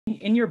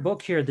In your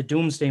book here, The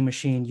Doomsday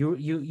Machine,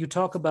 you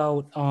talk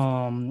about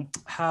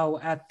how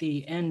at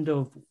the end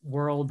of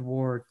World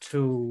War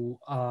II,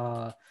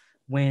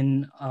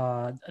 when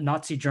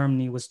Nazi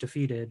Germany was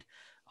defeated,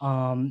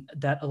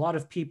 that a lot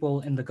of people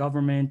in the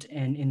government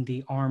and in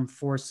the armed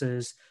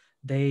forces,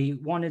 they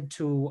wanted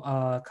to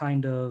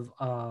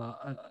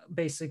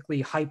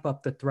basically hype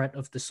up the threat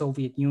of the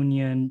Soviet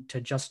Union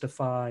to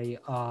justify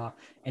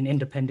an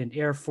independent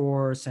air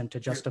force and to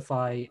Yeah.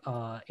 justify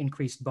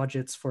increased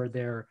budgets for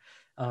their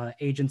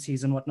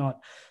agencies and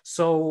whatnot.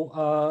 So,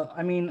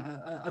 I mean,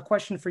 a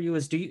question for you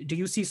is: do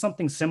you see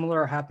something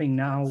similar happening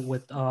now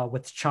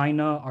with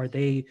China? Are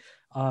they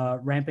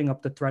ramping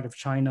up the threat of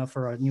China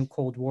for a new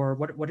Cold War?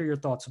 What are your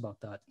thoughts about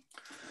that?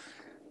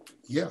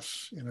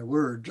 Yes, in a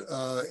word,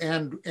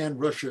 and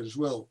Russia as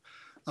well.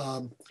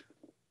 Um,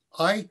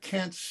 I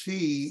can't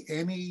see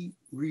any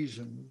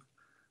reason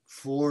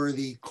for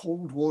the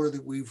Cold War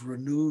that we've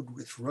renewed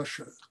with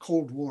Russia.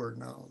 Cold War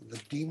now, the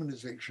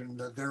demonization,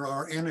 that they're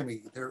our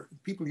enemy. They're,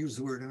 people use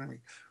the word enemy,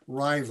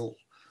 rival,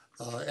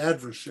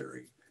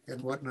 adversary,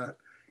 and whatnot.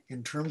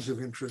 In terms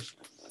of interest,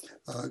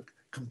 uh,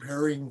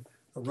 comparing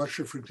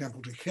Russia, for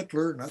example, to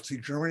Hitler, Nazi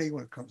Germany,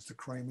 when it comes to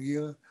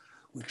Crimea,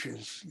 which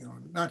is, you know,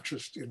 not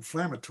just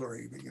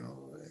inflammatory, but, you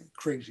know,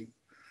 crazy.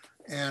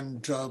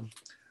 And uh,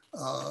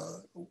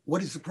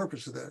 what is the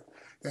purpose of that?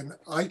 And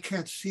I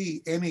can't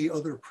see any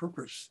other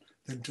purpose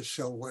than to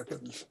sell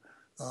weapons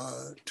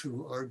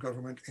to our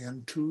government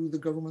and to the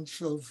governments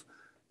of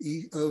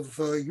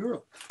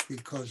Europe,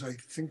 because I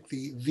think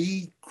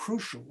the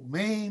crucial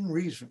main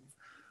reason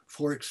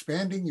for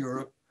expanding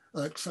Europe,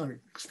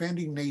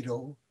 expanding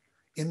NATO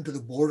into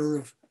the border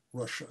of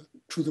Russia,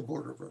 to the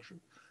border of Russia,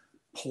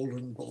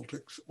 Poland,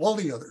 Baltics, all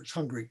the others,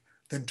 Hungary,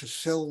 than to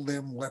sell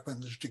them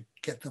weapons to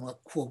get them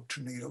up, quote,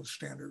 to NATO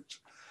standards.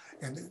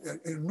 And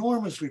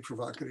enormously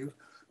provocative,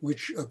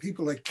 which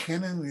people like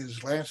Kennan in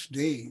his last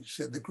days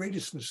said the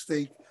greatest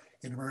mistake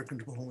in American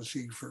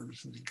diplomacy, for as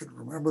he could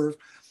remember,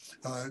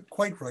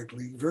 quite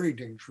rightly, very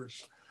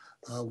dangerous,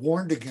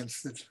 warned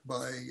against it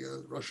by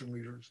Russian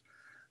leaders.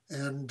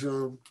 And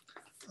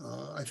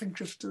I think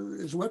just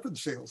as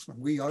weapons salesmen,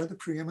 we are the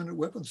preeminent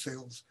weapons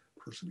sales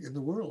person in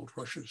the world.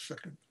 Russia's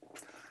second,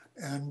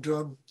 and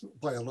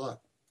by a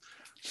lot.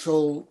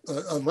 So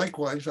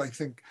likewise, I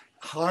think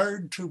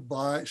hard to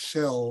buy,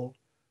 sell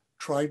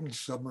Trident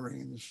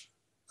submarines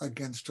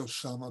against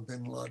Osama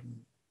bin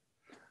Laden,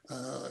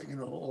 you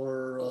know,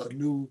 or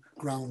new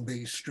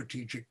ground-based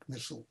strategic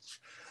missiles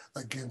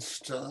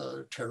against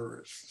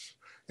terrorists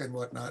and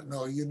whatnot.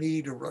 No, you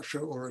need a Russia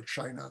or a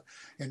China.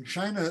 And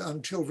China,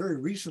 until very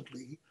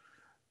recently,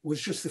 was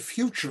just the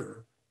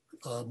future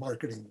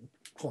marketing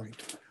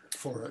point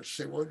for us.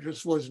 It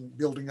just wasn't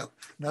building up.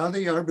 Now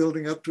they are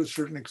building up to a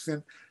certain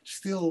extent,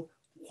 still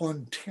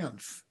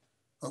 1/10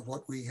 of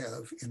what we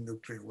have in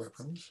nuclear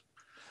weapons.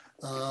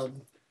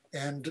 Um,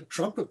 and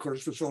Trump, of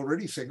course, was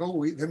already saying,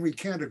 oh, then we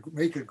can't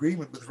make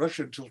agreement with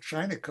Russia until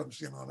China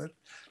comes in on it.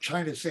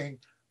 China saying,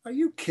 are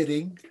you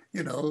kidding?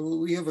 You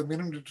know, we have a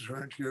minimum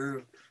deterrent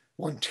here,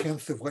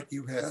 1/10 of what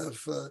you have.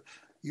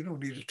 You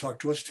don't need to talk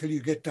to us till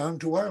you get down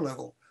to our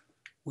level,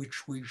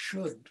 which we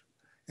should,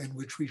 and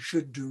which we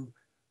should do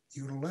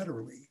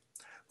unilaterally.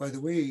 By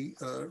the way,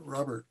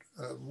 Robert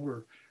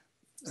Moore,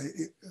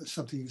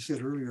 something you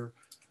said earlier,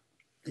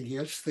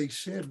 yes, they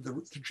said, the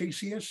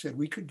JCS said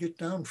we could get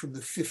down from the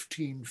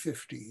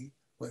 1550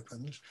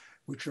 weapons,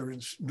 which are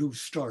in New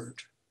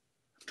START,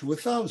 to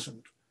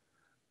 1,000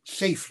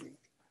 safely.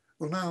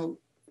 Well, now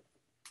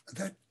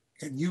that,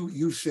 and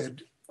you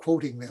said,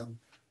 quoting them,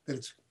 that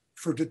it's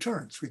for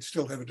deterrence, we'd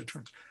still have a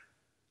deterrence.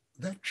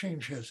 That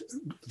change has,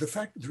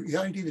 the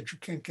idea that you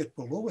can't get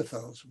below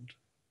 1,000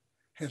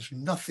 has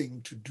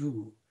nothing to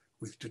do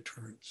with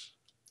deterrence.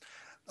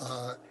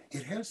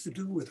 It has to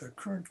do with our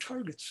current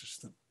target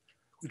system,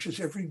 which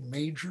is every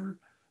major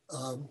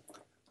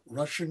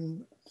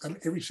Russian,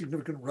 every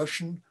significant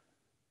Russian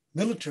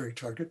military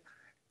target,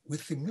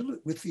 with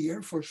the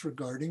Air Force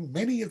regarding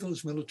many of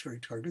those military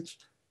targets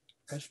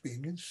as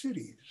being in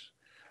cities.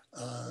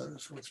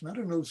 So it's not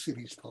a no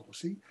cities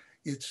policy.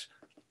 It's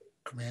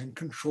command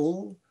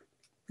control,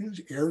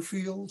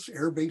 airfields,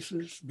 air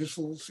bases,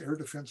 missiles, air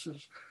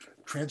defenses,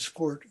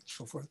 transport, and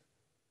so forth.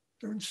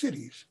 They're in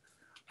cities.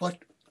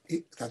 But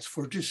that's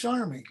for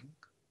disarming.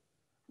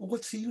 Well,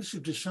 what's the use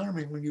of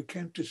disarming when you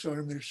can't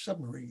disarm their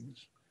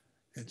submarines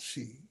at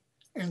sea?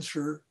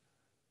 Answer,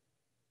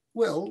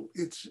 well,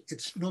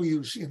 it's no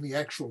use in the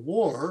actual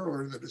war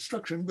or in the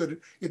destruction, but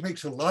it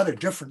makes a lot of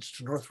difference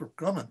to Northrop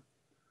Grumman,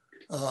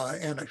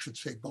 and I should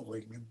say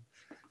Boeing and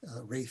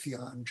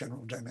Raytheon,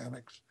 General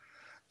Dynamics,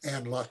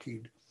 and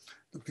Lockheed,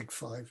 the big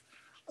five.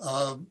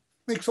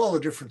 Makes all the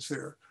difference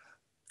there.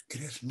 It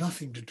has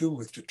nothing to do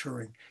with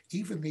deterring.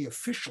 Even the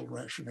official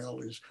rationale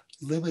is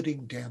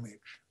limiting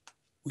damage,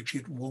 which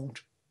it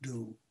won't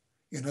do.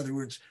 In other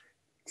words,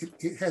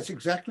 it has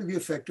exactly the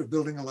effect of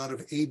building a lot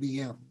of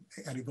ABM,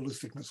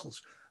 anti-ballistic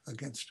missiles,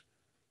 against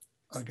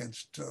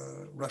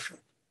Russia.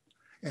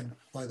 And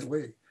by the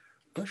way,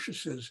 Russia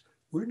says,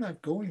 we're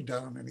not going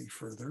down any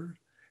further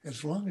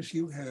as long as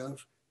you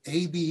have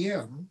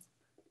ABM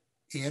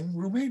in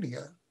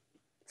Romania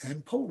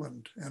and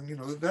Poland and,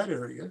 that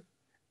area,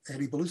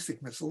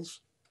 anti-ballistic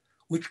missiles,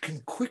 which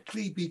can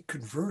quickly be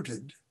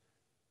converted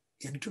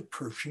into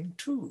Pershing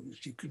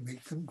 2s. You can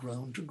make them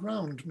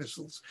ground-to-ground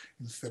missiles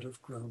instead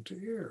of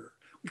ground-to-air,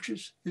 which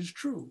is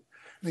true.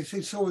 And they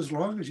say, so as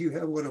long as you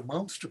have what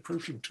amounts to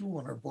Pershing 2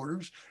 on our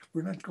borders,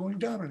 we're not going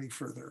down any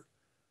further.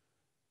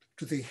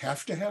 Do they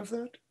have to have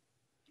that?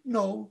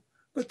 No,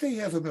 but they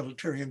have a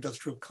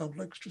military-industrial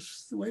complex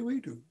just the way we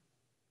do.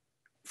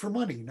 For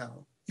money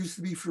now. Used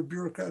to be for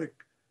bureaucratic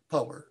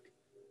power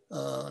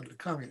under the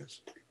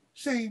communists.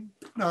 Same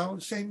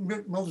most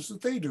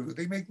that they do.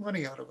 They make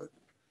money out of it.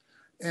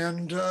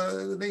 And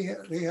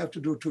they have to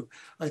do it too.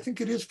 I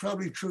think it is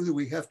probably true that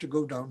we have to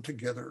go down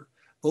together.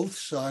 Both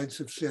sides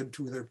have said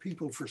to their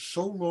people for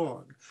so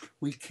long,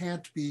 we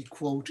can't be,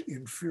 quote,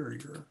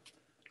 inferior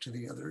to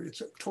the other.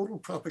 It's a total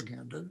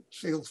propaganda,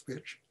 sales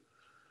pitch,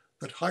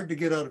 but hard to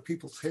get out of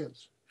people's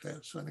heads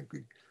fast. So I think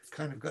we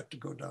kind of got to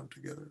go down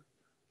together.